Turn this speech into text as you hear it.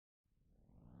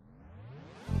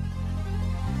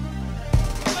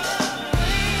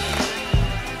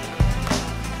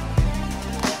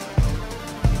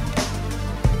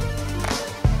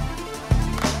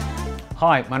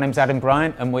Hi, my name's Adam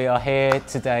Bryant and we are here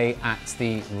today at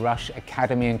the Rush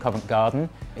Academy in Covent Garden.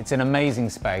 It's an amazing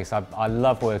space. I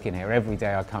love working here. Every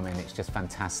day I come in, it's just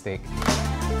fantastic.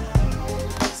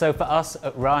 So for us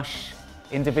at Rush,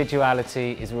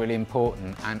 individuality is really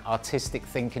important and artistic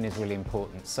thinking is really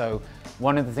important. So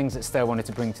one of the things that Stell wanted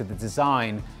to bring to the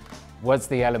design was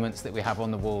the elements that we have on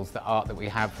the walls, the art that we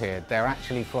have here. They're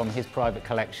actually from his private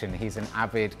collection. He's an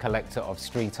avid collector of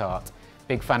street art,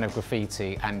 big fan of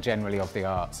graffiti and generally of the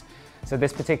arts. So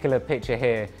this particular picture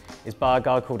here is by a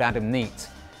guy called Adam Neat,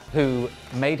 who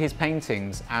made his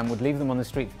paintings and would leave them on the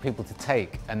street for people to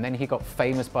take, and then he got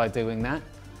famous by doing that.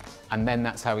 And then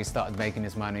that's how he started making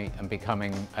his money and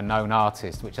becoming a known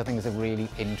artist, which I think is a really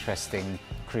interesting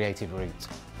creative route.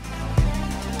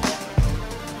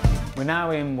 We're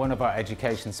now in one of our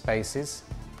education spaces,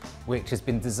 which has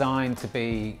been designed to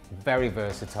be very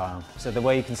versatile. So the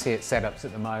way you can see it set up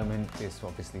at the moment is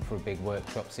obviously for a big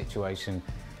workshop situation.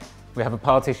 We have a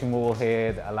partition wall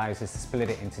here that allows us to split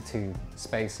it into two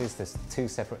spaces. There's two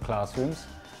separate classrooms,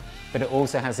 but it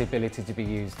also has the ability to be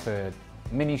used for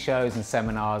mini shows and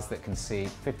seminars that can seat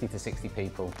 50 to 60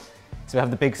 people. So we have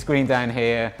the big screen down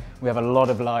here. We have a lot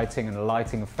of lighting and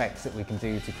lighting effects that we can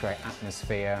do to create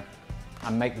atmosphere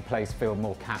and make the place feel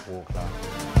more catwalk-like.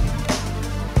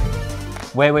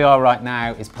 Where we are right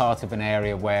now is part of an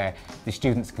area where the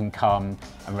students can come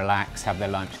and relax, have their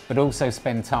lunch, but also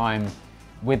spend time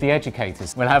with the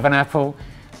educators. We'll have an apple,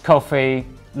 coffee,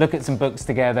 look at some books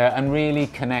together and really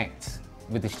connect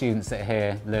with the students that are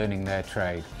here learning their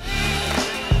trade.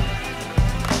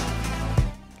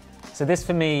 So this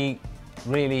for me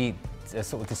really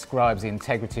sort of describes the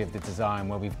integrity of the design,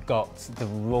 where we've got the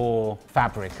raw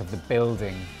fabric of the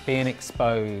building being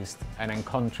exposed and then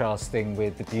contrasting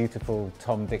with the beautiful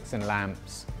Tom Dixon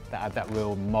lamps that add that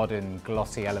real modern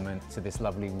glossy element to this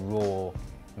lovely raw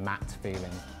matte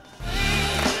feeling.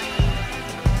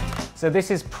 So this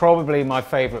is probably my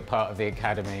favourite part of the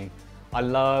Academy. I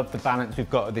love the balance we've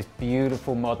got of this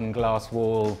beautiful modern glass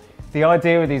wall. The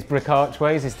idea with these brick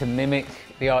archways is to mimic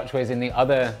the archways in the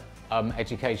other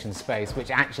education space, which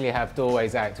actually have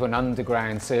doorways out to an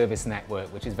underground service network,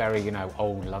 which is very,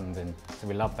 old London. So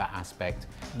we love that aspect.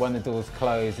 When the doors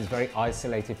close, it's very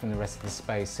isolated from the rest of the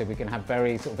space, so we can have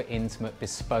very sort of intimate,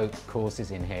 bespoke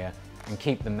courses in here and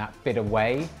keep them that bit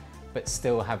away, but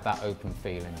still have that open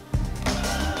feeling.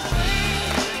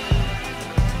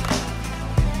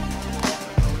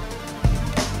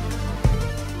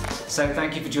 So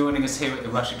thank you for joining us here at the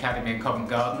Rush Academy in Covent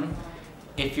Garden.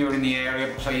 If you're in the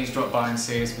area, please drop by and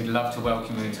see us. We'd love to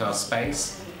welcome you into our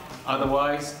space.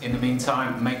 Otherwise, in the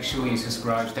meantime, make sure you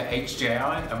subscribe to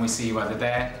HJI and we'll see you either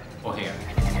there or here.